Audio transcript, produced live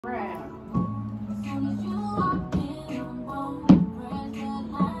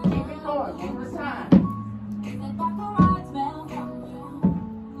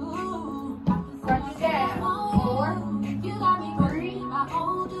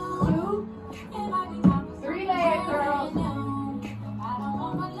2, 3 leg curls.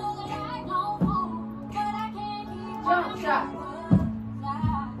 Jump shot.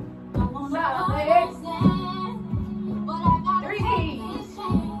 Side legs. 3 knees.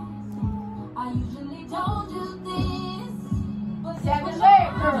 7 leg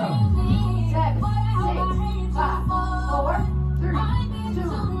curls. 7, 6, 5, 4, 3, 2.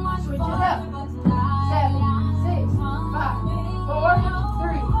 Switch it up. 7, 6, 5, 4,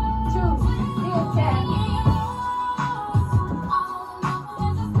 3, 2. Heel tap.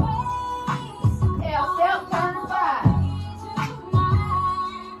 L step, turn 5.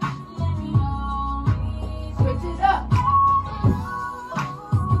 Switch it up.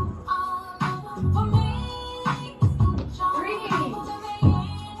 3 knees.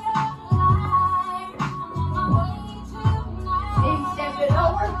 Then step it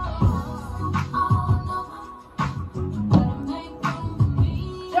over.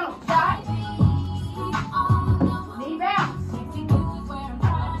 Jump shot. Knee bounce.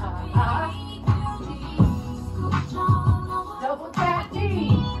 Double tap knee.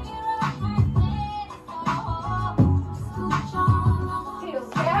 Heel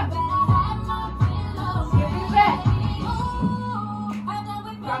tap. Skip it back.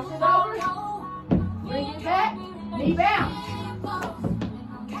 Cross it over. Bring it back. Knee bounce.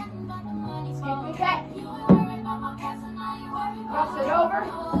 Skip it back. Cross it over.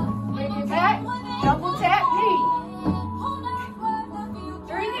 Bring it back. Double tap knee.